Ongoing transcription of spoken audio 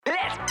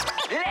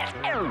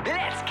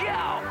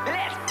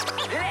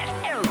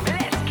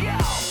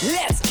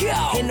Let's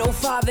go. In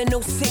 05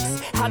 and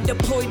 06, I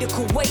deployed to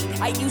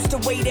Kuwait. I used to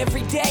wait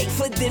every day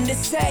for them to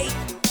say,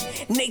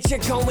 nature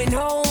going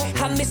home.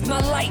 I missed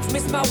my life,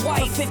 missed my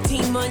wife. For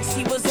 15 months,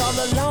 she was all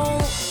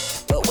alone.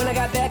 But when I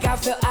got back, I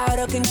felt out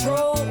of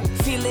control.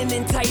 Feeling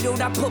entitled,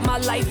 I put my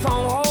life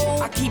on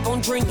hold. I keep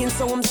on drinking,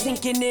 so I'm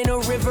sinking in a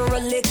river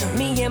of liquor.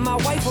 Me and my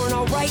wife weren't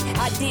alright,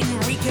 I didn't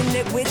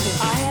reconnect with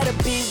her. I had a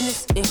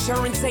business,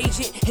 insurance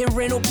agent, and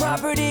rental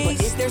properties.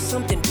 But is there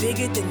something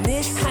bigger than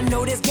this? I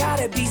know there's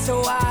gotta be,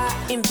 so I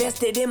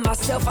invested in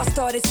myself. I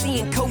started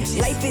seeing coaches.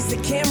 Life is a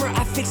camera,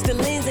 I fixed the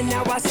lens, and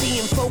now I see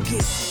in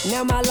focus.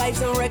 Now my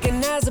life's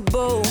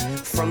unrecognizable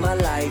from my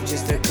life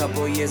just a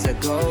couple years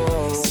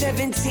ago.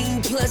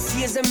 17 plus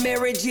years of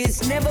marriage,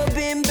 it's never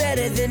been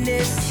better than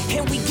this.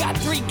 And we got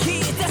 3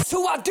 kids, that's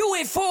who I do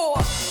it for.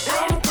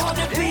 I'm called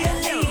to be a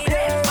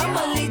leader.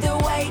 I'ma lead the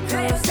way,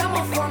 cause I'm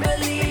a firm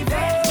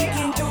believer. We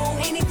can do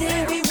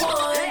anything we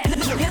want.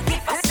 Look,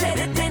 if I said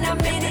it, then I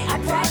meant it. I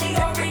probably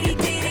already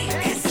did it.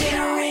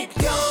 Consider it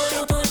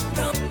done.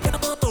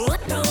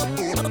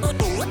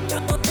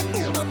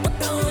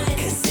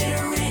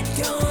 Consider it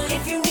done.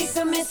 If you need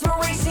some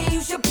inspiration,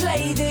 you should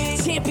play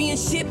this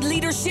Championship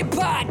Leadership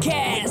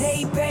Podcast. With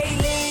Nate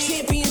Bailey.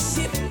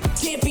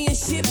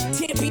 Championship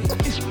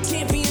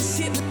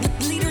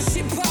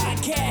Leadership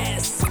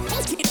Podcast.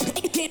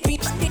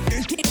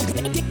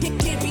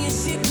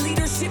 Championship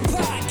Leadership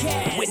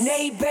Podcast with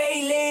Nate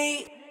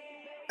Bailey.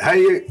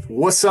 Hey,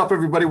 what's up,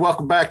 everybody?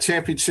 Welcome back,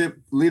 Championship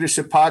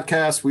Leadership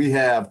Podcast. We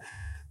have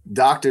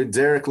Dr.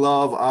 Derek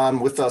Love on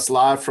with us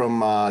live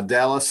from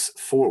Dallas,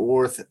 Fort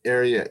Worth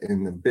area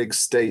in the big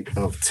state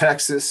of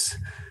Texas.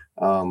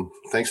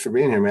 Thanks for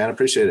being here, man. I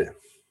appreciate it.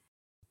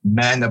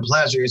 Man, the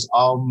pleasure is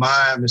all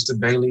mine, Mr.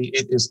 Bailey.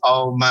 It is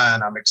all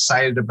mine. I'm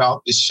excited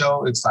about this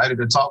show, excited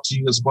to talk to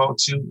you as well,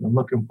 too. I'm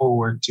looking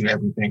forward to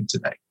everything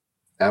today.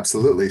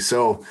 Absolutely.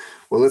 So,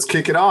 well, let's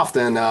kick it off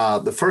then.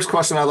 The first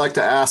question I'd like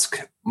to ask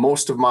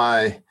most of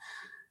my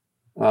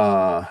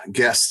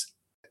guests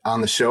on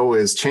the show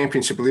is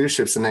Championship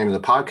Leadership is the name of the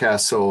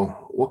podcast. So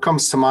what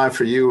comes to mind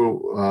for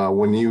you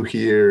when you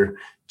hear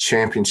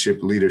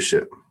Championship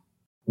Leadership?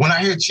 When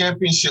I hear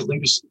Championship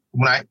Leadership,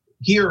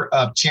 here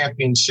of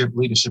championship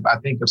leadership, I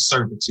think of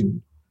servitude.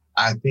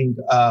 I think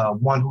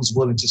one who's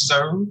willing to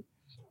serve,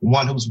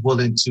 one who's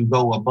willing to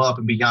go above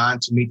and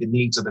beyond to meet the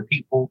needs of the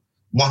people,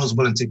 one who's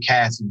willing to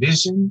cast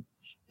vision,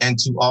 and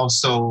to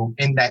also,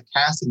 in that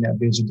casting that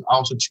vision,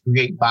 also to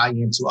create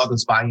buy-in to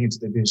others buy into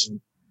the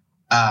vision.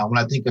 When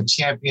I think of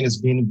champion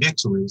as being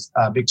victorious,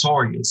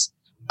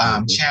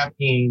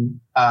 championing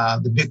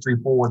the victory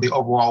for the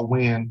overall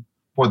win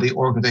for the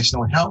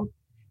organizational health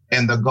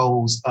and the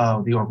goals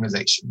of the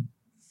organization.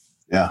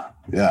 Yeah,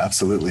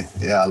 absolutely.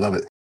 Yeah, I love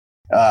it.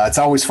 It's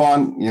always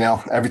fun. You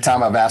know, every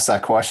time I've asked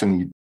that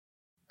question,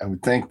 I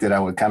would think that I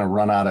would kind of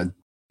run out of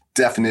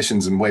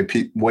definitions and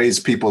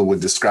ways people would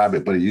describe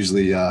it, but it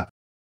usually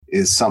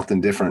is something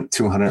different.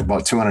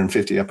 About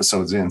 250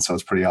 episodes in, so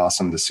it's pretty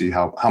awesome to see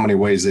how many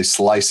ways they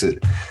slice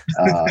it.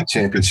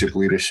 Championship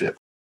leadership.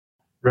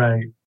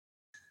 Right.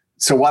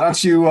 So why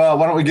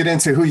don't we get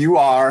into who you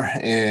are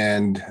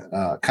and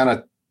kind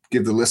of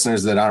give the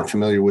listeners that aren't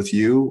familiar with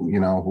you, you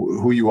know,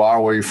 who you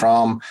are, where you're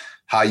from,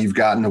 how you've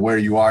gotten to where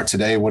you are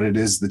today, what it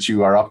is that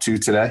you are up to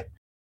today.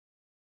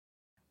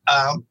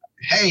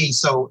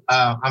 So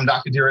I'm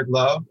Dr. Derek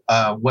Love.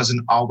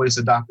 Wasn't always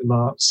a Dr.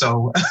 Love.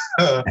 So,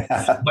 but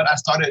I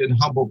started in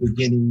humble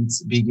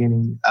beginnings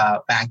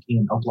back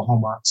in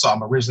Oklahoma. So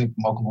I'm originally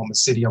from Oklahoma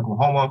City,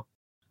 Oklahoma,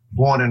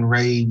 born and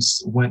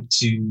raised, went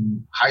to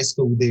high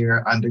school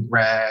there,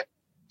 undergrad,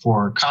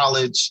 for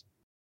college,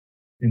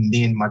 and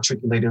then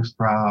matriculated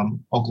from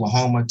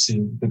Oklahoma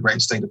to the great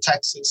state of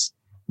Texas,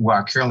 where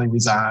I currently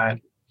reside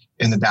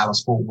in the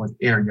Dallas-Fort Worth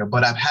area.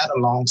 But I've had a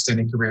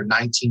long-standing career,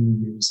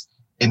 19 years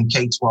in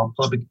K-12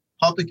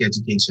 public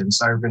education,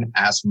 serving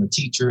as from a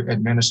teacher,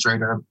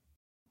 administrator,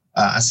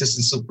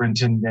 assistant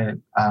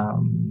superintendent,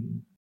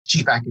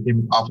 chief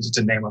academic officer,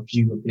 to name a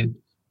few of it,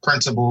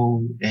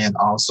 principal, and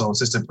also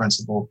assistant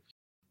principal.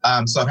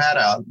 So I've had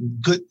a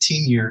good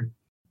tenure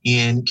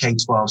in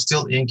K-12,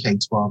 still in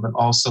K-12, but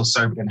also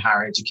serving in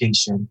higher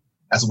education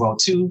as well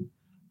too,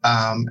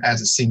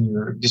 as a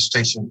senior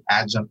dissertation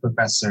adjunct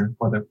professor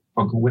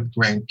with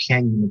Grand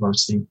Canyon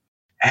University,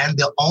 and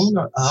the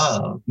owner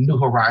of New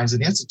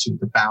Horizon Institute,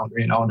 the founder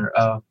and owner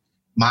of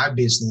my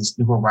business,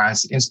 New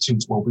Horizon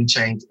Institute, where we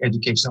change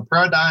educational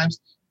paradigms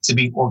to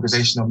meet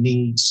organizational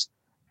needs,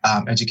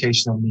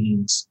 educational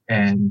needs,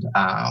 and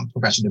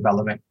professional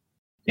development.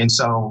 And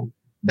so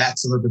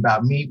that's a little bit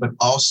about me, but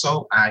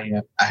also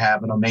I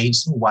have an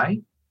amazing wife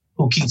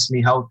who keeps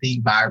me healthy,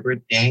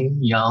 vibrant,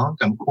 and young.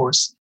 Of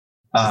course,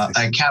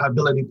 an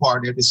accountability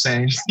partner at the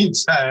same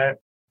time,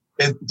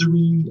 and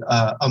 3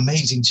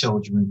 amazing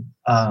children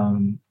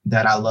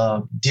that I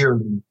love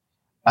dearly.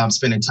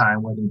 Spending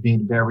time with them,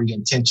 being very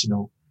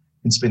intentional,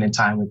 and spending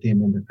time with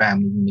them in the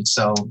family unit.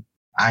 So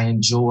I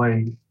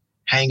enjoy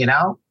hanging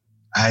out.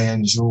 I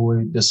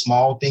enjoy the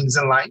small things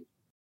in life.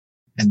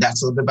 And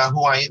that's a little bit about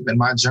who I am and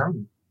my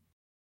journey.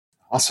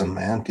 Awesome,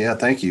 man. Yeah,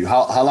 thank you.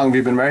 How long have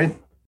you been married?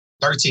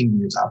 13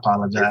 years. I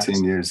apologize.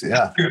 13 years.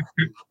 Yeah.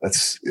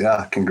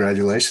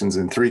 Congratulations.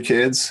 And 3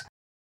 kids.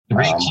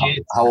 3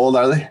 kids. How old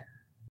are they?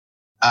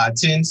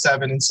 10,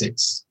 7, and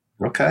 6.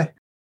 Okay.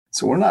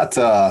 So we're not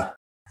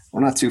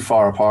too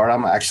far apart.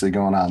 I'm actually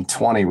going on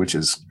 20, which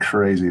is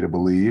crazy to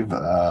believe.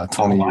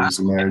 20 years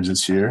of marriage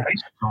this year.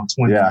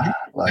 Yeah.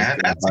 Man,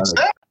 that's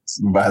success.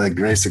 By the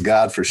grace of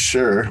God, for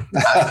sure.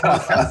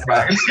 That's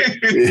right.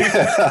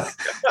 Yeah.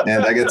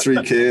 And I got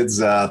 3 kids,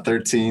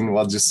 13.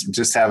 Well,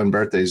 just having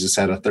birthdays. Just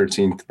had a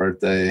 13th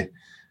birthday.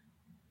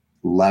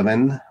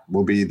 11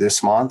 will be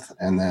this month,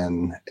 and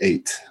then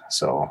 8.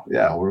 So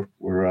yeah,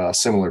 we're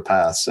similar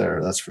paths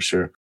there. That's for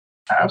sure.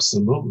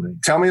 Absolutely.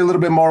 Tell me a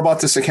little bit more about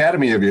this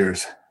academy of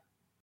yours.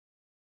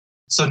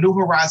 So New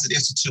Horizon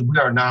Institute, we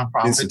are a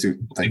nonprofit. Institute.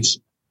 Thank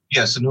you.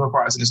 Yeah, so New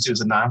Horizon Institute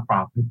is a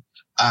nonprofit.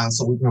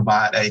 So we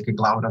provide a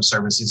conglomerate of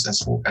services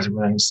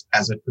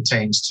as it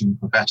pertains to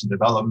professional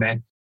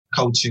development,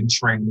 coaching,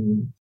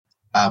 training,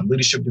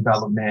 leadership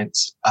development,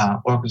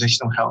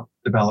 organizational health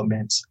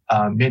development,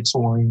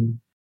 mentoring.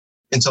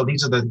 And so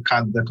these are the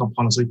kind of the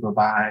components we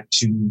provide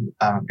to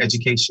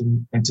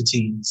education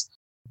entities,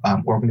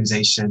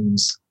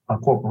 organizations,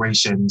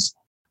 corporations.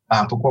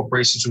 For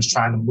corporations who's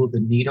trying to move the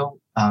needle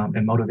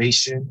and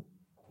motivation,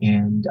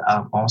 and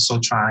also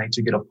trying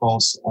to get a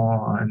pulse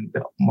on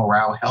the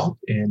morale health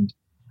and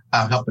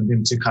helping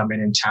them to come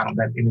in and channel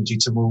that energy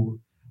to move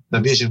the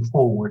vision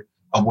forward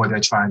of where they're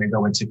trying to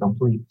go and to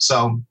complete.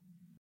 So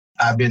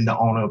I've been the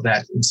owner of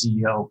that and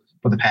CEO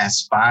for the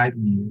past 5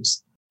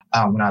 years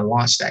when I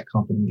launched that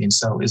company. And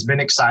so it's been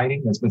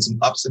exciting. There's been some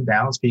ups and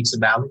downs, peaks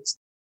and valleys,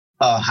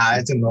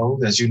 highs and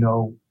lows, as you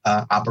know,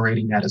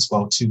 operating that as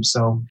well too.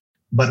 So,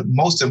 but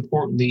most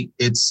importantly,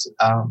 it's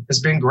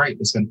been great.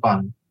 It's been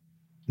fun.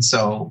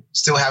 So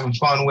still having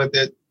fun with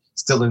it,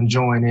 still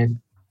enjoying it.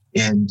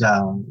 And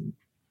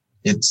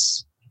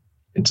it's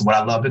what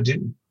I love to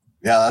do.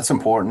 Yeah, that's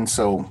important.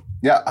 So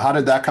yeah, how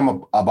did that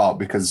come about?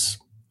 Because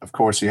of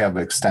course you have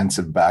an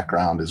extensive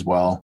background as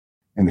well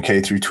in the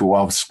K through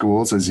 12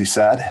 schools, as you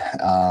said.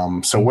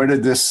 So where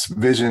did this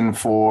vision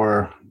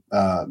for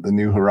the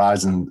New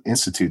Horizon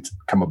Institute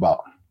come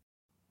about?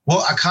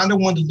 Well, I kind of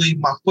wanted to leave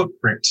my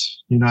footprint.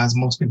 You know, as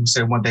most people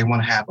say, they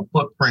want to have a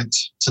footprint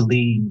to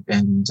leave,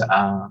 and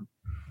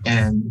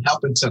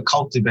helping to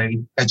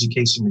cultivate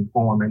education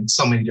reform in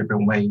so many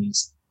different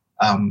ways.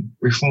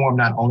 Reform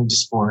not only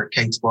just for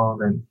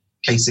K-12 and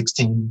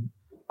K-16,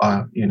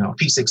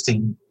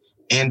 P-16,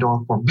 and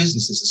or for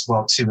businesses as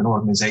well too, and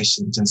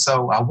organizations. And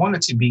so I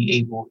wanted to be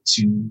able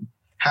to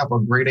have a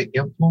greater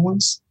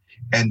influence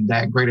and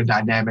that greater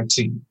dynamic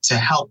to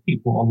help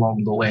people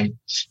along the way,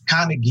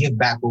 kind of give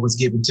back what was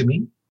given to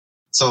me.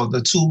 So the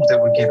tools that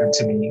were given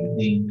to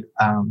me,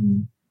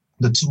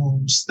 the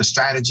tools, the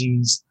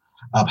strategies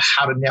of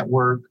how to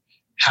network,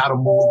 how to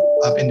move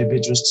up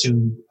individuals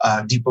to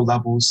deeper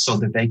levels so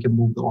that they can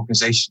move the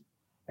organization.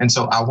 And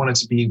so I wanted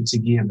to be able to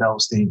give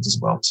those things as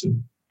well too.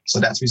 So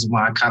that's the reason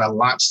why I kind of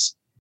launched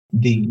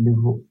the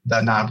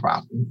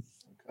nonprofit.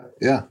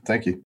 Yeah,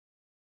 thank you.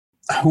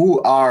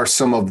 Who are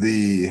some of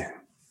the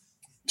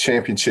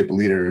championship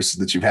leaders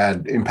that you've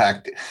had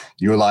impact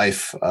your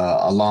life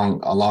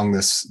along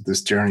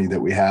this journey that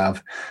we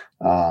have,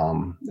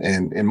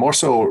 and more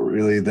so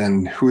really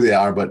than who they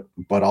are,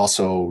 but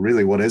also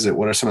really what is it?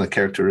 What are some of the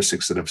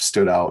characteristics that have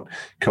stood out?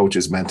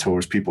 Coaches,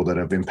 mentors, people that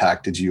have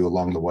impacted you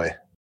along the way.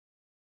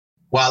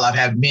 Well, I've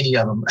had many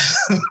of them,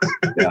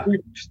 Yeah.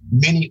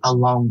 Many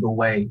along the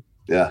way.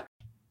 Yeah.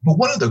 But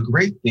one of the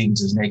great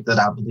things is, Nate, that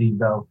I believe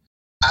though,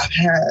 I've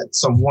had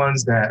some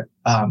ones that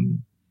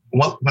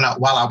while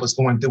I was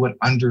going through it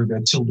under the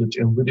tutelage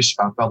and leadership,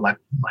 I felt like,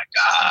 oh my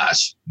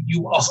gosh,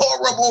 you are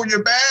horrible,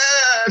 you're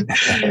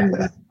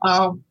bad.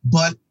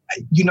 But,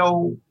 you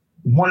know,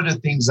 one of the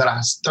things that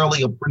I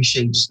thoroughly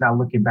appreciate just now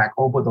looking back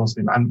over those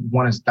things,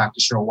 one is Dr.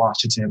 Cheryl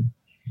Washington.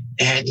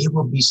 And it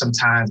would be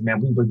sometimes,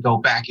 man, we would go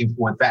back and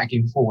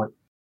forth.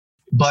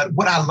 But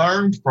what I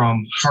learned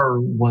from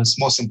her was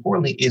most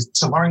importantly is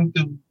to learn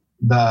through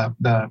the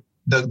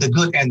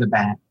good and the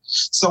bad.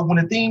 So when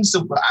the things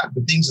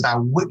that I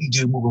wouldn't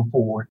do moving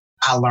forward,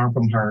 I learned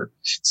from her.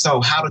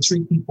 So how to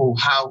treat people,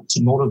 how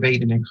to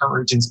motivate and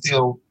encourage and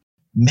still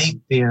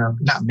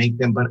motivate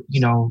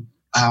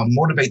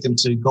them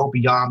to go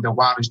beyond their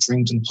wildest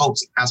dreams and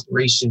hopes and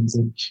aspirations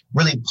and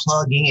really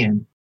plug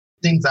in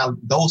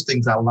those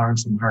things I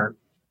learned from her.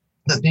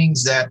 The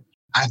things that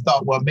I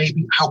thought, well,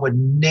 maybe I would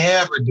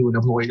never do an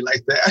employee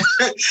like that.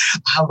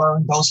 I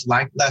learned those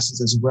life lessons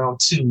as well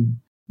too.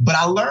 But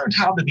I learned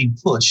how to be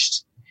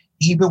pushed,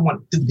 even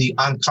through the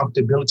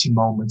uncomfortability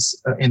moments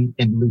in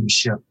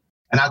leadership.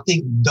 And I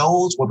think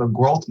those were the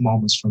growth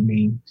moments for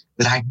me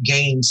that I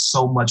gained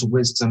so much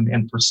wisdom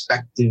and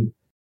perspective,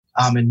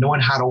 and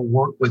knowing how to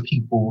work with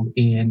people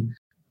in,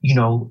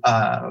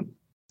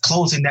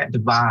 closing that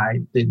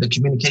divide, the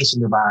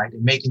communication divide,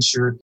 and making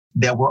sure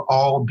that we were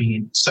all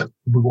being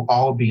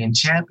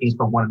champions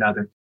for one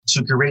another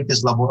to create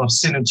this level of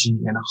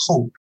synergy and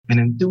hope and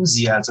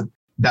enthusiasm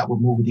that would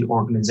move the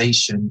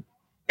organization.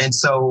 And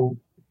so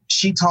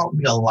she taught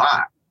me a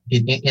lot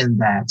in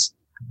that.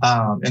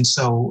 And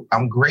so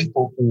I'm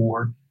grateful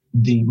for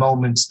the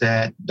moments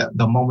the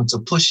moments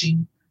of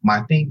pushing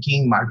my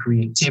thinking, my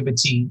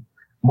creativity,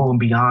 moving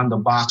beyond the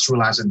box,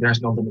 realizing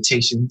there's no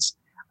limitations.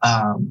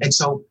 And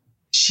so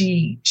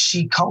she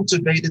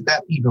cultivated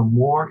that even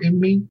more in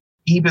me,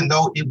 even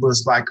though it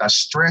was like a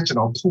stretch and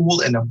a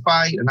pull and a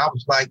fight. And I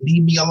was like,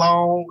 leave me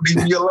alone.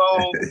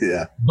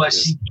 Yeah. But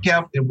she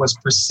kept and was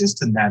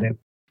persistent at it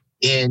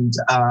and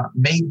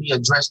made me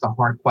address the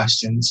hard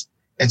questions.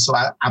 And so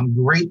I'm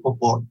grateful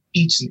for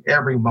each and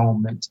every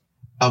moment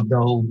of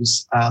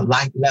those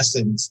life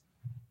lessons,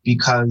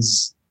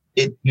 because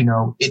it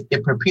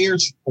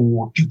prepares you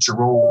for future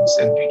roles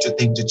and future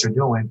things that you're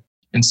doing.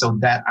 And so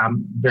that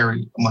I'm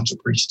very much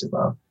appreciative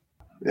of.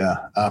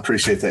 Yeah, I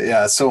appreciate that.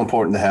 Yeah, it's so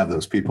important to have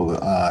those people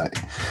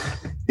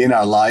in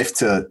our life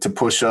to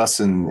push us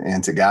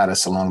and to guide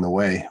us along the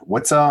way.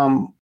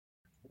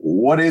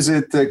 What is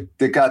it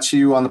that got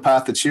you on the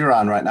path that you're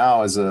on right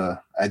now as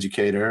a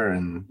educator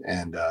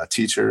and a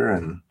teacher,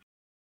 and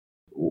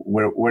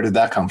where did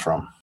that come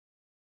from?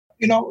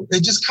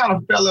 It just kind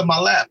of fell in my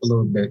lap a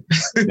little bit.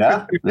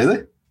 Yeah,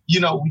 really?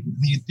 When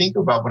you think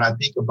about, when I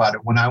think about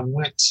it, when I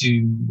went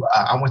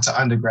to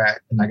undergrad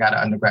and I got an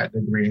undergrad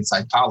degree in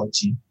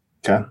psychology.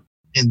 Okay.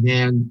 And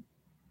then,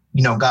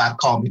 God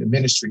called me to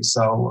ministry.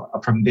 So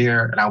from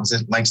there, and I was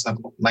at Langston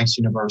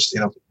University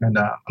in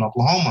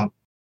Oklahoma.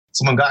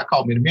 So when God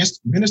called me to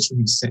ministry,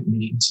 he sent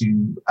me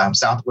to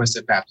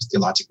Southwestern Baptist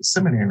Theological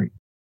Seminary.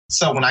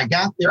 So when I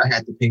got there, I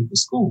had to pay for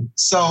school.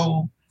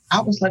 So I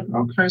was like,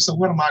 okay, so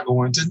what am I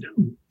going to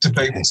do to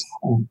pay for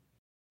school?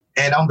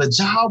 And on the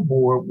job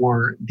board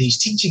were these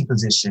teaching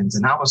positions.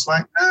 And I was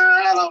like,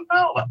 I don't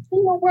know.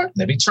 What?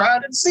 Let me try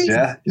it and see.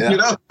 Yeah.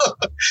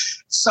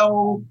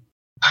 So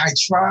I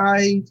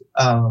tried.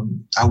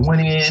 I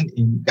went in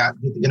and got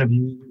the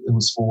interview. It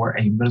was for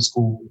a middle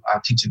school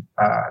teacher.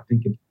 I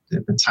think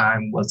at the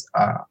time was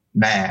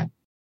MAD,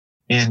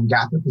 and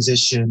got the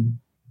position.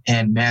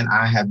 And man,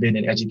 I have been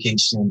in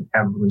education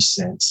ever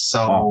since.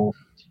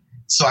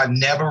 So I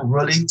never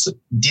really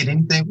did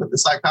anything with the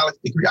psychology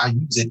degree. I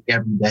use it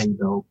every day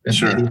though.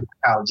 Sure. The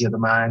psychology of the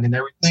mind and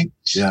everything.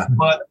 Yeah.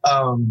 But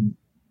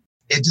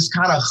it just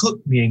kind of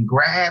hooked me and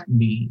grabbed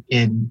me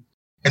in.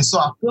 And so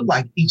I feel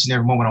like each and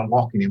every moment I'm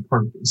walking in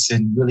purpose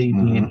and really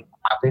being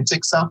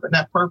authentic self in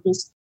that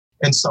purpose.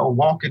 And so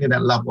walking in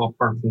that level of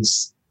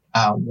purpose,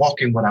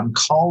 walking what I'm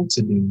called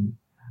to do,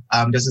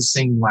 doesn't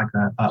seem like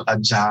a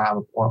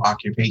job or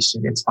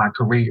occupation. It's my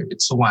career.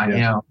 It's who I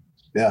am.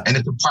 Yeah. And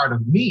it's a part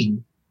of me.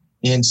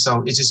 And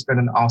so it's just been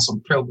an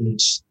awesome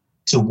privilege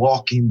to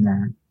walk in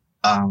that.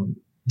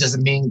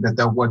 Doesn't mean that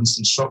there wasn't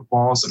some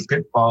shortfalls and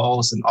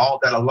pitfalls and all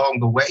that along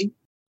the way,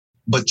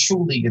 but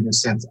truly in the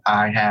sense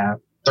I have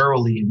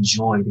thoroughly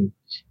enjoyed it,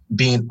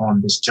 being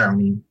on this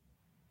journey.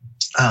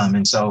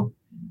 And so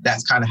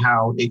that's kind of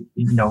how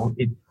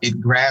it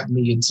grabbed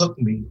me, it took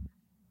me,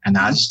 and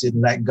I just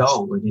didn't let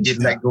go, and it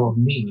didn't let go of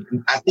me.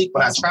 And I think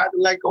when I tried to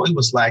let go, it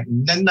was like,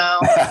 no.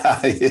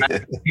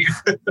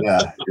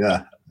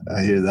 Yeah,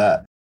 I hear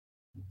that.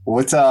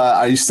 What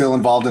are you still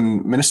involved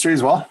in ministry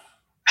as well?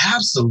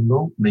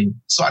 Absolutely.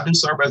 So I do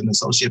serve as an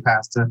associate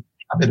pastor.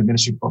 I've been in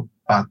ministry for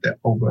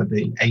over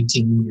the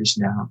 18 years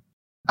now.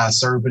 I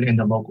serve in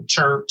the local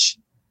church.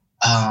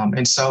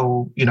 And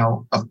so,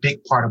 a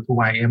big part of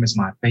who I am is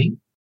my faith.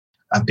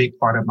 A big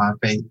part of my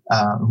faith,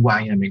 who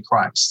I am in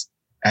Christ.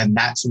 And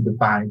that's who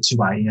defines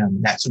who I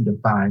am. That's who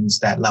defines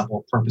that level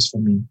of purpose for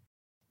me.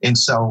 And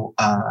so,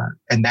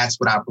 and that's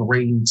what I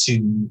bring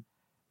to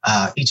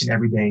each and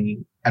every day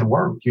at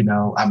work.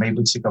 I'm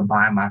able to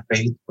combine my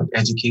faith with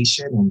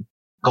education and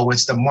go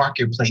into the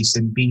marketplace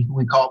and be who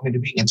he called me to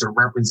be and to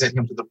represent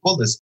him to the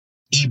fullest,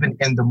 even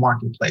in the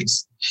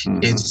marketplace. Mm-hmm.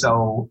 And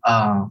so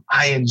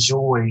I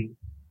enjoy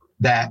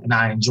that, and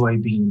I enjoy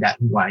being that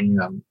who I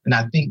am. And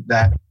I think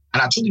that,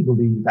 and I truly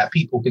believe that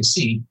people can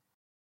see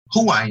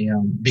who I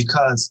am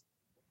because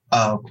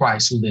of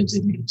Christ who lives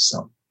in me.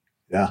 So,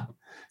 yeah.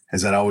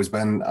 Has that always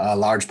been a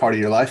large part of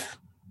your life?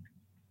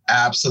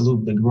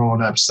 Absolutely,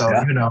 growing up. So,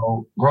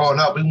 growing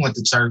up, we went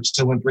to church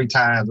 2 and 3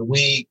 times a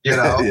week,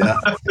 Yeah,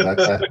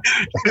 okay.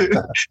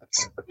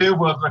 It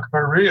was a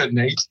career,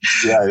 Nate.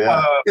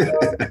 Yeah.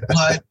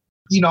 But,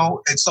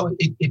 and so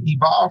it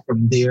evolved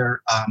from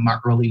there, my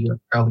earlier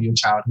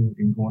childhood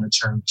and going to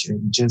church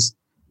and just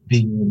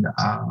being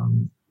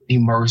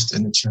immersed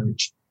in the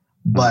church.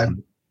 But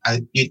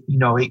it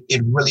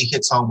really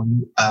hits home when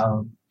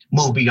you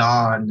move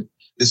beyond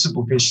the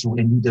superficial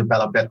and you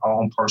develop that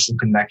own personal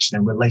connection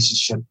and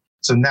relationship.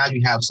 So now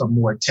you have something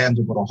more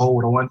tangible to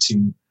hold on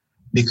to,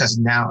 because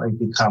now it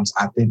becomes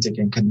authentic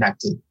and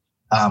connected,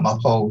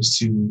 opposed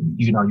to,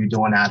 you're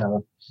doing out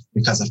of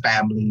because of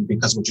family,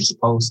 because of what you're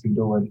supposed to be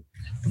doing.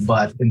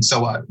 And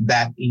so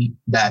that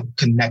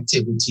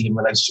connectivity and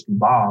relationship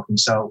evolved. And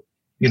so,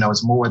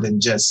 it's more than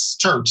just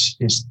church.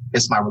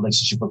 It's my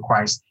relationship with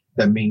Christ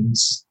that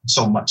means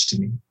so much to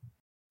me.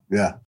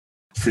 Yeah.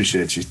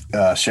 Appreciate you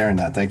sharing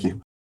that. Thank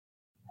you.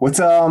 What's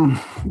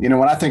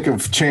when I think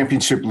of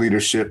championship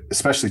leadership,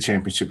 especially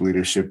championship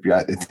leadership,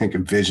 I think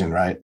of vision,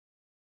 right?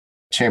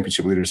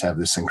 Championship leaders have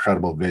this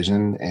incredible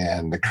vision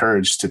and the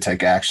courage to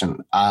take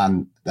action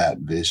on that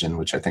vision,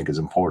 which I think is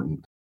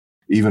important,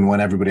 even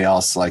when everybody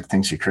else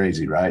thinks you're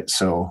crazy, right?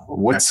 So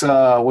what's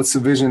the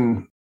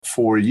vision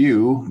for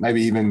you?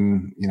 Maybe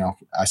even,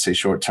 I say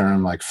short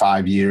term, like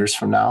 5 years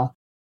from now,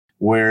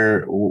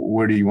 where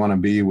do you want to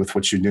be with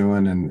what you're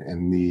doing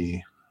and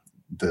the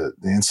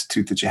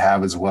institute that you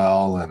have as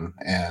well, and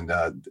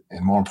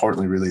more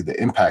importantly, really the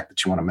impact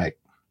that you want to make?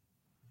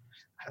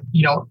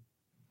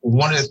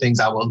 One of the things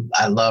I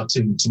love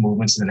to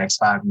move into the next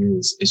 5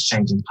 years is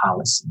changing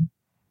policy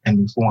and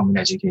reform in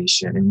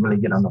education, and really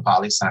get on the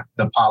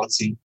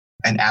policy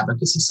and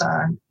advocacy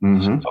side.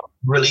 Mm-hmm.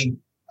 Really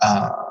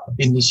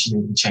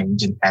initiating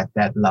change at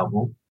that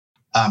level,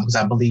 because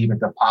I believe at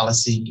the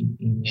policy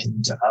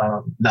and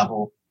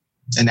level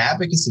and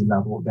advocacy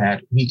level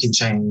that we can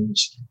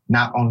change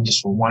not only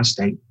just for one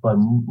state, but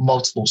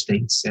multiple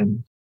states,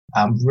 and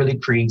really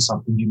create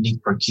something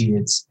unique for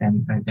kids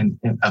and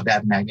of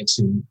that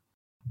magnitude.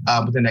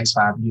 Within the next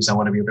 5 years, I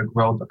want to be able to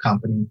grow the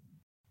company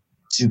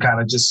to kind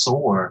of just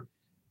soar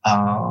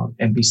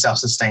and be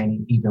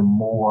self-sustaining even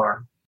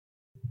more.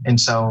 And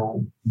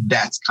so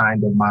that's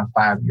kind of my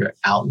 5-year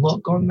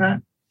outlook on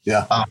that.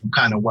 Yeah.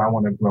 Kind of where I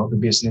want to grow the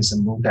business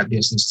and move that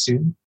business to,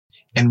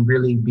 and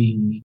really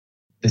be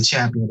the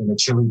champion and the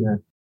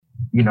cheerleader,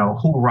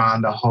 hoorah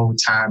the whole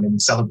time and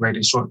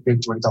celebrating short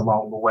victories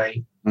along the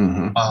way.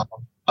 Mm-hmm.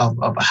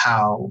 Of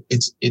how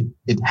it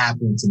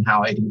happens and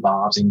how it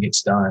evolves and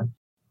gets done.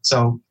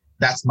 So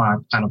that's my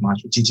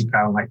strategic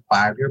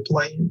 5-year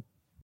plan.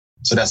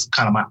 So that's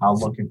kind of my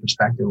outlook and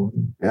perspective.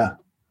 Yeah,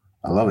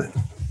 I love it.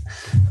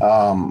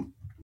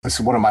 This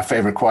is one of my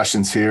favorite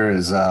questions here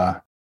is,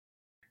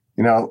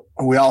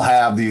 we all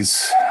have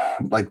these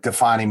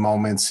defining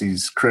moments,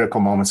 these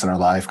critical moments in our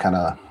life, kind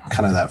of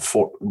that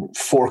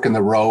fork in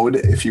the road,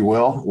 if you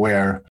will,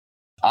 where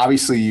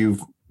obviously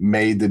you've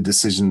made the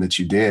decision that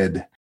you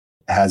did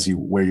has you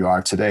where you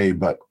are today.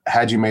 But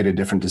had you made a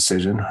different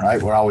decision, right?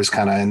 We're always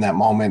kind of in that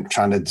moment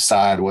trying to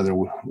decide whether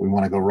we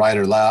want to go right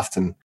or left.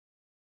 And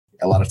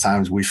a lot of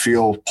times we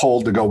feel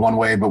pulled to go one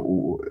way, but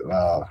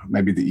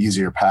maybe the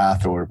easier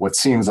path, or what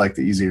seems like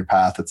the easier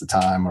path at the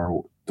time,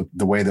 or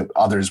the way that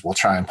others will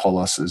try and pull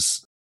us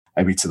is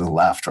maybe to the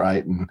left,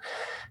 right?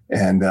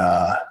 And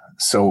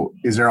so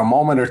is there a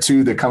moment or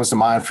two that comes to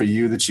mind for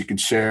you that you could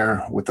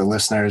share with the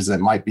listeners that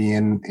might be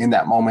in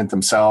that moment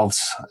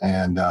themselves?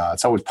 And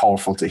it's always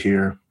powerful to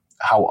hear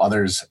how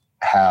others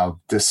have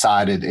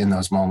decided in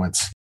those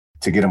moments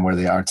to get them where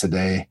they are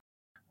today.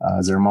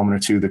 Is there a moment or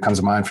two that comes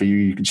to mind for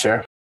you could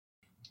share?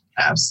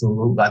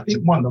 Absolutely. I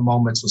think one of the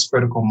moments was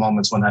critical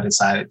moments when I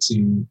decided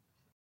to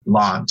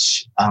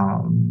launch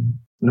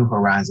New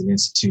Horizon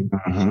Institute.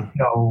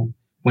 Mm-hmm.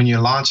 When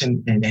you're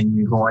launching and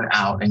you're going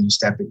out and you're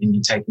stepping and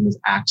you're taking this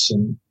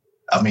action,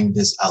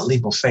 this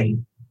leap of faith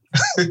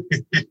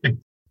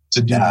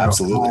to do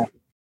absolutely.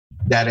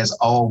 That is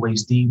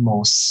always the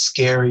most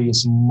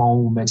scariest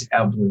moment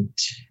ever,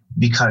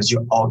 because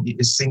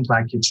it seems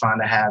like you're trying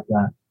to have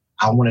the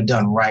I want it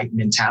done right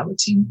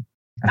mentality,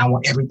 and I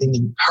want everything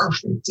to be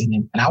perfect,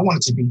 and I want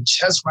it to be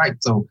just right.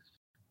 So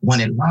when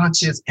it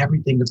launches,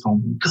 everything is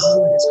going to be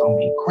good. It's going to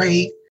be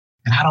great,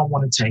 and I don't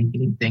want to take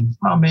anything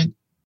from it.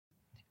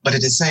 But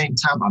at the same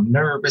time, I'm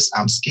nervous.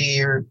 I'm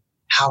scared.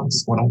 How is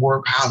this going to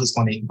work? How is this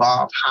going to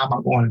evolve? How am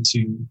I going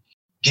to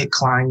get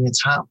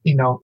clients? How,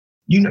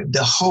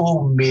 the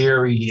whole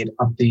myriad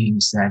of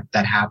things that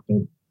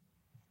happen.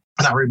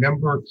 And I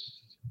remember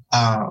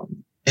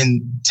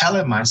in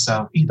telling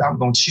myself, either I'm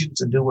going to choose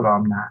to do it or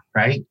I'm not,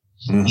 right?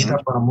 Mm-hmm. Either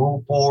I'm going to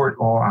move forward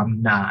or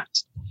I'm not.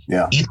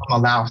 Yeah. Either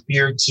I'm allow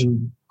fear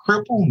to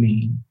cripple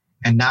me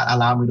and not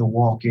allow me to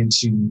walk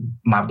into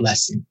my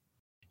blessing.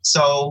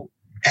 So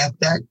at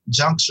that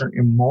juncture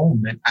and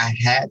moment, I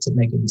had to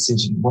make a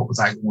decision. What was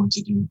I going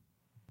to do?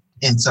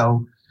 And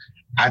so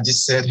I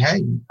just said,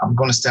 hey, I'm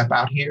going to step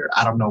out here.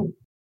 I don't know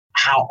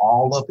how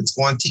all of it's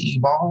going to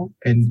evolve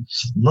and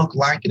look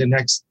like in the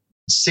next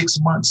 6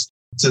 months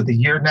to the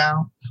year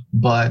now.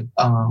 But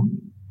all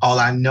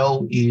I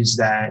know is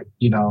that,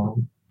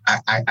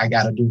 I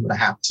got to do what I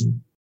have to.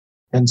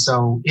 And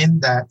so in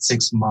that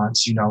 6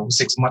 months,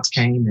 6 months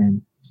came and,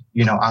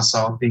 I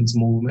saw things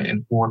movement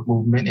and forward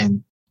movement,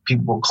 and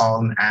people will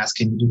call and ask,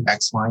 can you do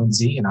X, Y, and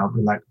Z? And I'll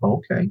be like,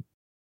 okay.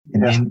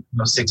 And then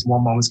 6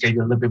 more moments gave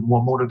you a little bit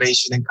more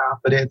motivation and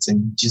confidence.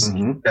 And you just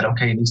said,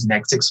 okay, in these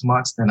next 6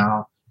 months, then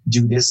I'll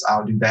do this,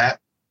 I'll do that.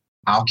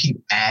 I'll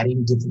keep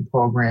adding different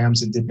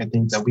programs and different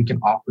things that we can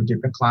offer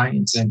different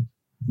clients, and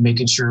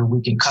making sure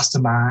we can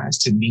customize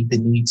to meet the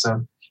needs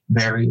of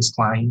various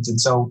clients.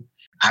 And so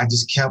I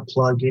just kept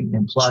plugging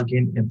and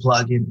plugging and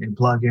plugging and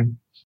plugging,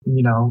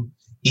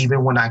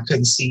 even when I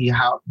couldn't see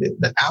how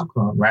the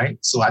outcome, right?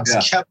 So I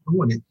just kept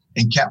doing it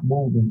and kept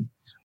moving,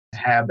 to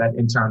have that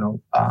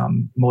internal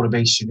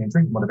motivation and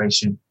drink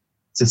motivation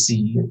to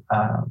see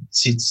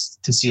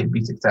it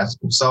be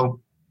successful.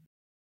 So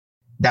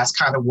that's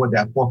kind of what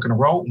that fork in the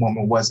road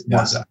moment was.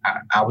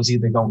 I was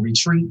either going to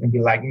retreat and be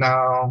like,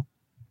 no,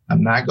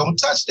 I'm not going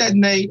to touch that,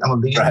 Nate.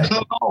 I'm going to leave it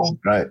alone.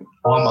 Right.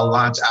 Or I'm going to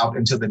launch out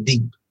into the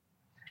deep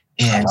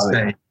and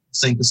say,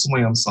 sink or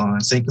swim,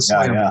 son. Sink or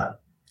swim.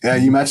 Yeah,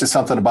 you mentioned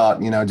something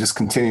about, just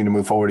continuing to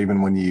move forward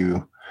even when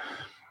you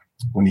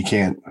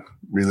can't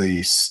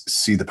really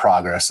see the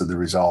progress of the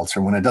results,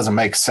 or when it doesn't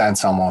make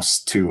sense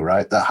almost too,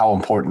 right? How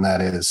important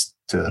that is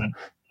to,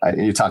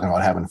 you're talking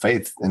about having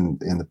faith in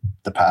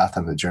the path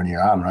and the journey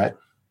you're on, right?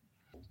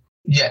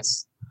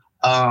 Yes.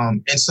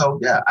 And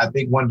so, I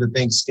think one of the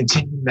things,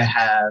 continue to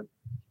have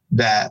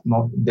that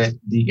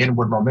the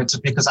inward momentum,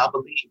 because I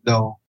believe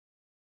though,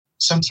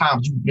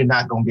 sometimes you're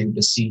not going to be able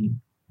to see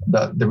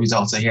the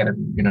results ahead of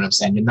you. You know what I'm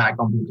saying? You're not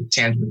going to be able to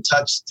tangibly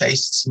touch,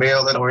 taste,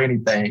 smell it or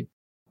anything.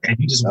 And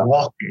you just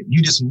walk it,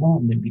 you just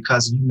move it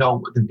because you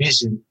know the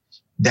vision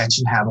that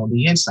you have on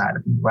the inside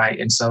of you, right?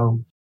 And so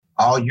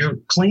all you're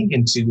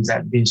clinging to is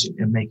that vision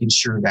and making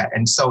sure that.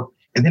 And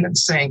then at the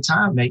same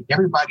time,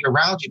 everybody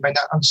around you may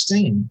not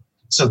understand.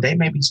 So they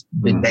may be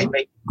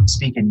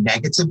speaking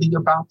negatively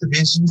about the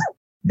vision.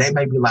 They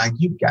may be like,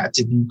 "You got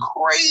to be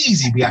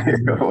crazy."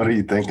 What are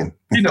you thinking?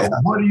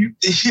 What are you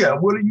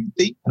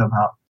thinking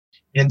about?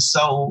 And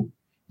so,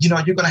 you're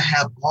going to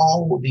have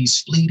all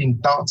these fleeting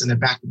thoughts in the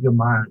back of your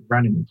mind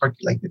running and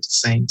percolating at the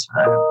same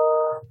time.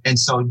 And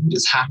so you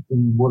just have to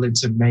be willing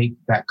to make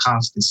that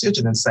conscious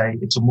decision and say,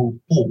 to move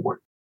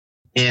forward.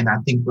 And I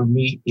think for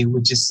me, it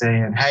was just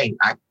saying, hey,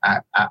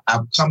 I've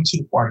come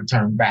too far to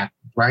turn back,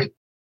 right?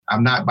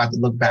 I'm not about to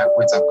look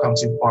backwards. I've come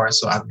too far,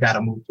 so I've got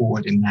to move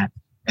forward in that.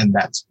 And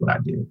that's what I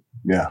did.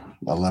 Yeah,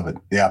 I love it.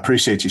 Yeah, I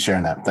appreciate you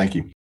sharing that. Thank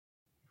you.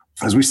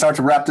 As we start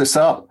to wrap this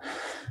up,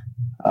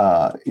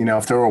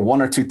 if there were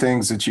one or two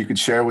things that you could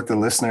share with the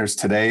listeners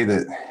today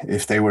that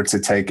if they were to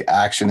take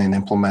action and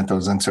implement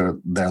those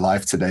into their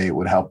life today, it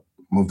would help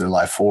move their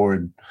life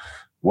forward,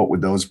 what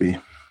would those be?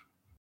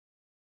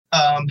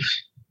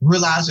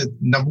 Realize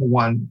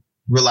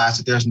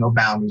that there's no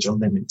boundaries or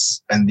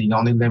limits. And the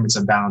only limits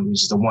or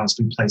boundaries are the ones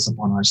we place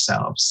upon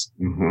ourselves.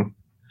 Mm-hmm.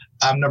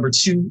 Number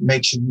two,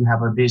 make sure you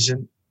have a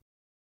vision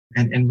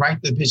and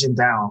write the vision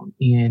down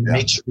and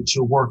make sure that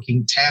you're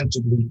working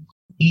tangibly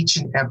each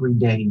and every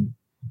day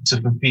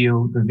to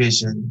fulfill the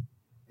vision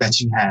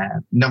that you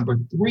have. Number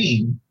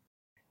three,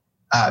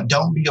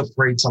 don't be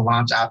afraid to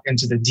launch out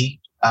into the deep,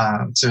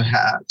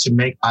 to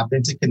make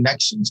authentic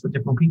connections with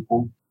different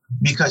people,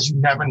 because you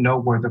never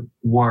know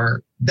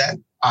where that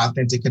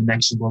authentic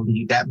connection will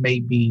lead. That may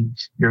be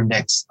your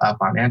next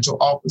financial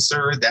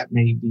officer. That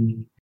may be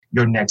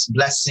your next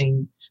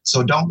blessing.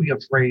 So don't be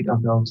afraid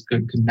of those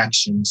good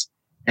connections.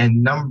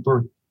 And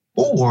number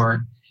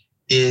four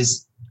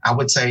is, I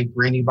would say,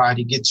 for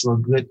anybody, get you a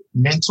good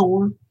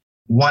mentor.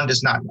 One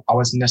that's not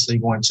always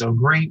necessarily going to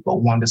agree, but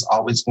one that's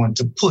always going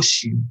to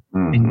push you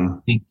in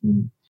your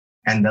thinking.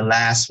 And the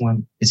last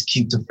one is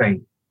keep the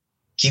faith.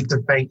 Keep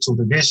the faith to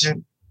the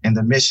vision and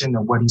the mission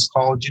of what he's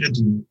called you to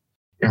do,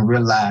 and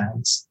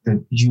realize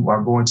that you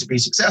are going to be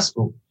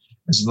successful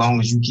as long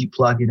as you keep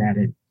plugging at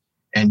it,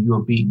 and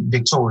you'll be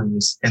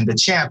victorious and the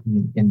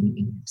champion in the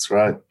end. That's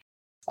right.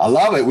 I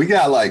love it. We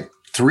got like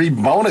 3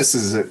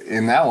 bonuses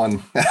in that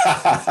one.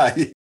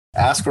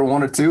 Ask for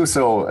 1 or 2.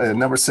 So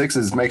number 6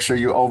 is make sure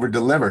you over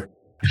deliver.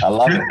 I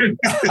love it.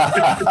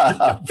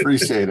 I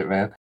appreciate it,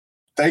 man.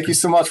 Thank you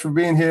so much for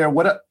being here.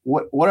 What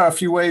are a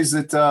few ways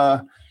that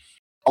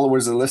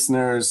followers and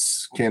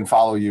listeners can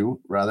follow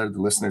you? Rather,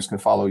 the listeners can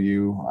follow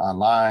you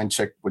online,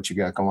 check what you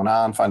got going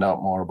on, find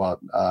out more about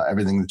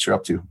everything that you're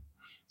up to.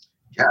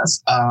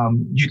 Yes.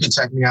 You can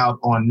check me out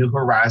on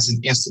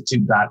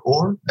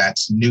newhorizoninstitute.org.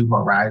 That's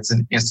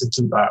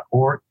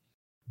newhorizoninstitute.org.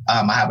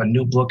 I have a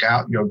new book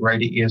out, Your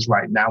Greater Is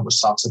Right Now,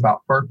 which talks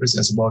about purpose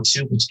as well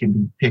too, which can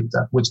be picked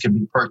up, which can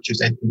be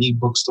purchased at any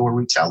bookstore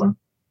retailer.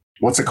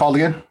 What's it called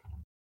again?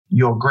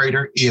 Your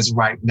Greater Is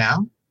Right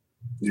Now.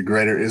 Your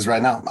Greater Is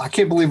Right Now. I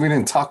can't believe we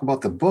didn't talk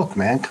about the book,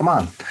 man. Come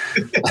on.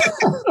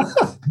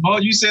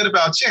 Well, you said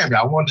about champion.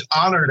 I wanted to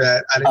honor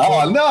that.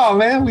 No,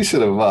 man. We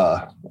should have.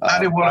 I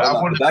didn't want to. I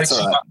wanted to that's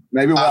all right.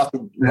 Maybe we'll have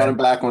to run it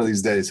back one of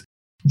these days.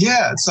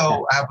 Yeah.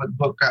 So I have a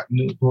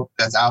new book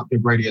that's out there.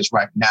 Greater Is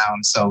Right Now.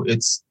 And so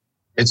it's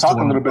talk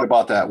a little bit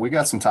about that. We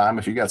got some time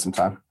if you got some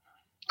time.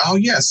 Oh,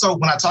 yeah. So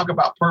when I talk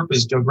about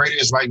purpose, Your Greater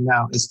Is Right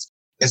Now, it's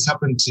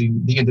helping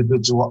to the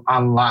individual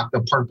unlock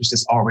the purpose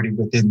that's already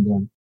within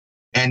them.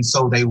 And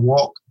so they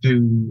walk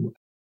through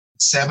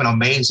 7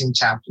 amazing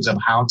chapters of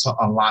how to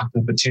unlock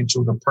the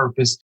potential, the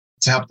purpose,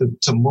 to help them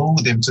to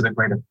move them to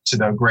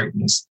the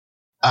greatness.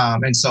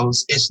 And so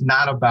it's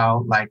not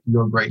about like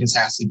your greatness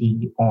has to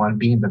be on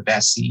being the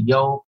best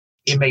CEO.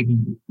 It may be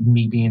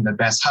me being the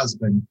best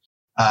husband,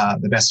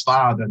 the best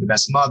father, the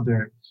best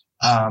mother.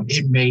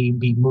 It may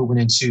be moving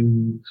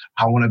into,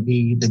 I want to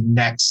be the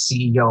next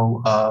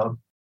CEO of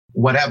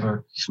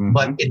whatever,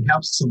 but it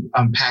helps to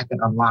unpack and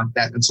unlock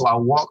that. And so I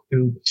walk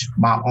through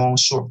my own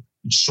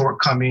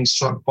shortcomings,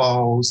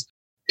 shortfalls,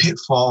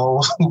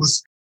 pitfalls,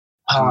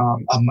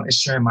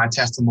 sharing my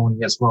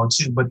testimony as well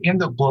too. But in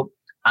the book,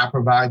 I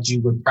provide you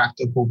with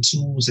practical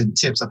tools and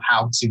tips of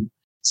how to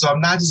So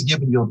I'm not just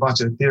giving you a bunch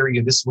of theory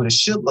and this is what it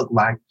should look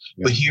like,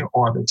 but here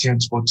are the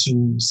tangible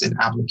tools and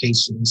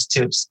applications,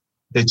 tips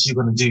that you're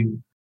going to do.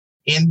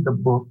 In the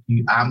book,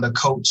 I'm the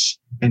coach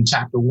in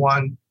chapter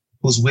 1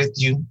 who's with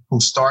you, who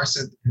starts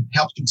it,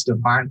 helps you to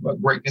define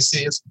what greatness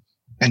is.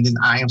 And then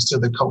I am still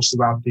the coach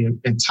throughout the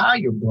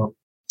entire book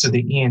to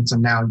the end. So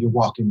now you're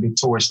walking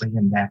victoriously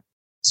in that.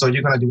 So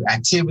you're going to do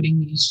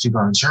activities, you're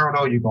going to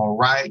journal, you're going to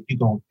write, you're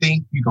going to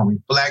think, you're going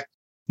to reflect,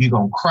 you're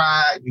going to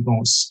cry, you're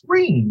going to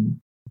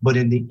scream. But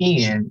in the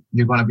end,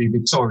 you're going to be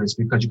victorious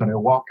because you're going to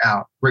walk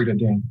out greater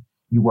than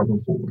you were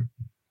before.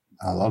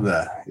 I love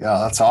that. Yeah,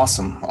 that's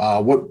awesome.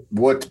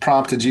 What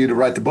prompted you to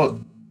write the book?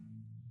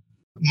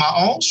 My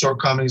own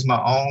shortcomings, You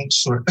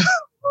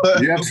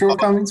have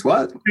shortcomings?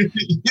 What?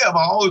 Yeah,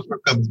 my own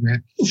shortcomings,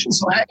 man.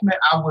 So, man,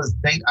 I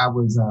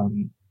was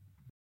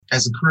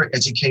as a career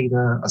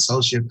educator,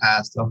 associate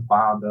pastor,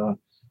 father,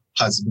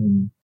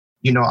 husband,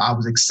 I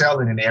was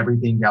excelling in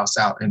everything else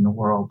out in the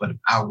world, but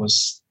I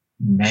was,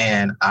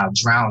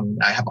 drowning.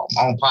 I have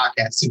my own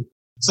podcast too.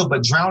 So,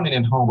 but drowning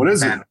in home. What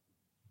is it?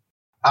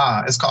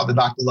 It's called The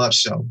Dr. Love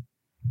Show.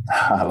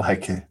 I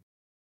like it.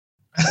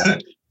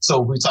 So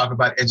we talk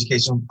about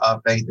education,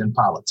 faith, and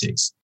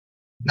politics.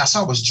 Now, so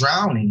I was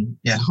drowning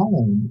at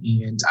home,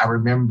 and I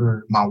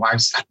remember my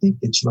wife said, I think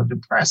that you are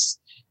depressed.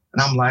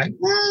 And I'm like,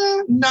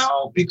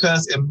 no,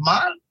 because in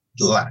my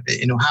life,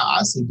 how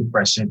I see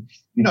depression,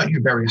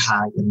 you're very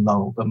high and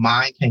low, but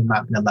mine came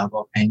out in a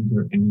level of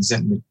anger and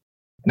resentment.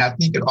 And I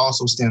think it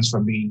also stems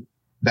from me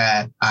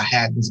that I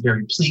had this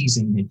very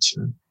pleasing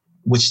nature,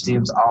 which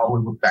stems all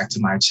the way back to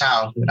my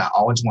childhood. I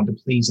always wanted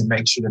to please and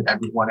make sure that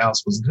everyone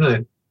else was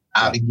good.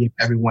 I would give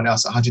everyone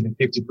else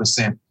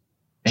 150%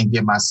 and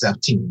give myself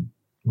 10,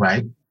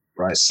 right?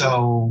 Right.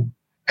 So,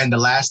 and the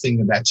last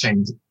thing that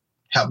changed,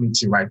 helped me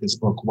to write this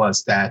book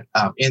was that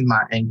in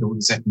my anger,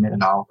 resentment,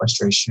 and all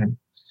frustration,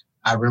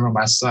 I remember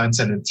my son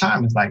said at the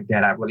time, it's like,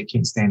 Dad, I really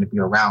can't stand to be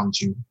around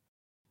you.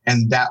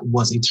 And that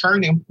was a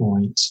turning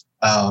point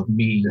of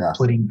me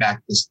putting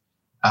back this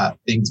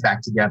things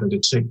back together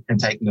and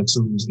taking the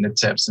tools and the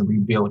tips and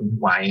rebuilding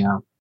who I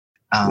am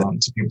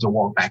to be able to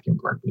walk back in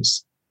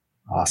purpose.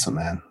 Awesome,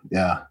 man.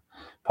 Yeah.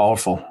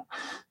 Powerful.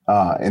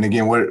 And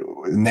again, what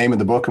the name of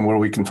the book and where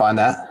we can find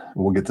that?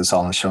 We'll get this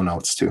all in the show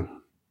notes too.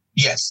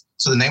 Yes.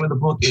 So the name of the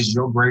book is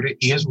Your Greater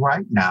Is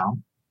Right Now.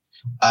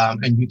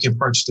 And you can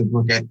purchase the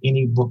book at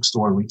any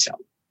bookstore retailer.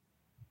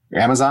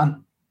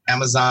 Amazon,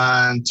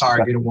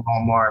 Target,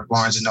 Walmart,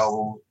 Barnes &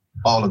 Noble,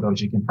 all of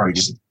those you can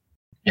purchase.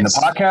 And the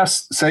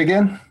podcast, say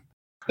again?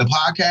 The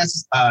podcast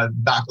is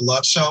Dr.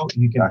 Love Show.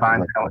 You can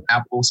find it on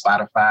Apple,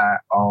 Spotify,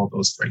 all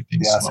those great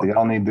things. Yeah, so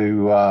y'all need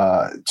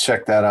to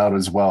check that out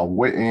as well.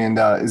 And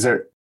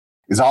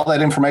is all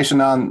that information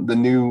on the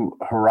New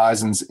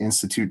Horizons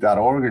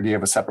Institute.org, or do you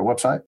have a separate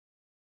website?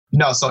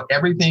 No, so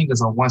everything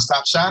is a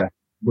one-stop shop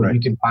where you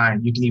can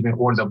even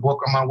order the book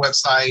on my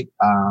website.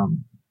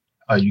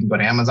 You can go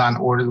to Amazon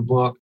and order the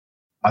book.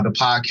 The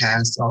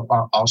podcast,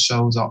 all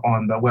shows are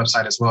on the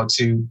website as well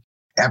too.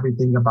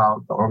 Everything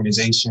about the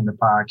organization, the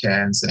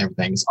podcast, and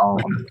everything is all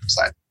on the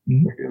website.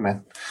 Mm-hmm. Good,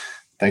 man.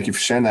 Thank you for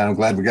sharing that. I'm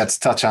glad we got to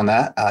touch on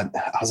that. I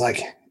was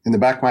like, in the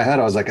back of my head,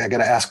 I was like, I got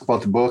to ask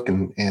about the book,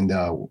 and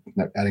I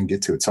didn't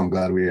get to it. So I'm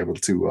glad we were able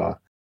to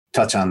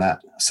touch on that.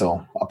 So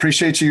I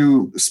appreciate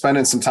you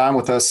spending some time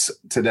with us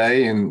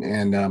today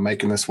and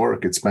making this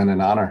work. It's been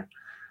an honor.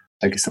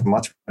 Thank you so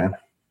much, man.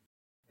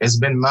 It's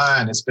been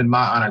mine. It's been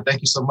my honor. Thank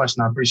you so much.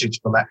 And I appreciate you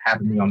for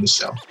having me on the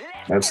show.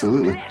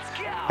 Absolutely.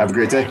 Have a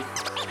great day.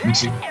 You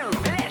too.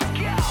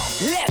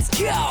 Let's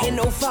go. In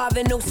 05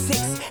 and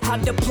 06, I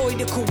deployed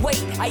to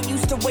Kuwait. I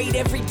used to wait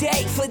every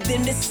day for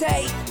them to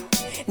say,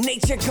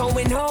 nature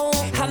going home.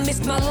 I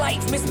missed my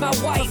life, missed my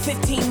wife.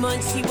 15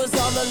 months, she was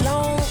all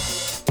alone.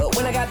 But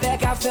when I got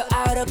back, I felt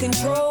out of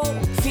control.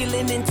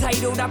 Feeling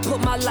entitled, I put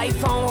my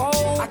life on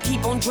hold. I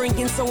keep on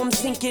drinking, so I'm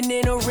sinking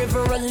in a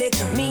river of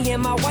liquor. Me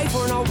and my wife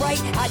weren't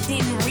alright, I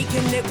didn't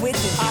reconnect with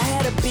her. I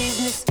had a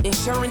business,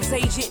 insurance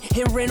agent,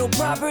 and rental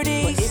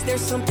properties. But is there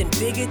something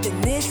bigger than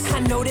this? I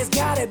know there's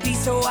gotta be,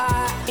 so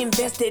I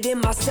invested in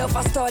myself.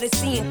 I started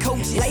seeing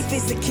coaches. Life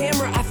is a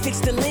camera, I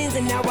fixed the lens,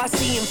 and now I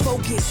see in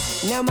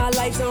focus. Now my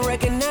life's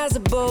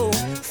unrecognizable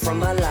from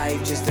my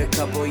life just a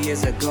couple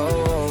years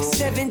ago.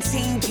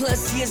 17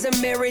 plus years of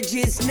marriage,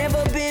 it's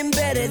never been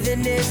better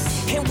than this.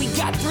 And we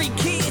got 3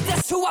 kids,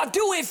 that's who I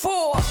do it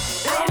for.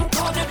 I'm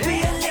called to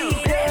be a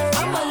leader.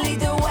 I'ma lead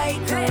the way,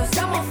 cause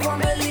I'm a firm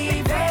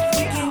believer.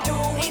 We can do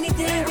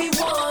anything we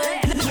want.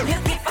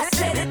 If I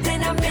said it,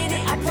 then I meant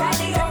it. I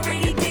probably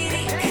already did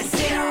it.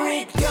 Consider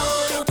it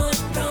done.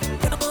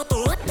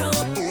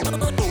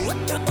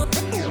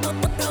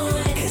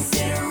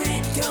 Consider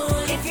it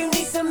done. If you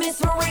need some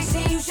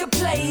inspiration, you should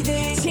play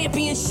this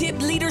Championship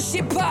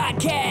Leadership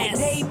Podcast.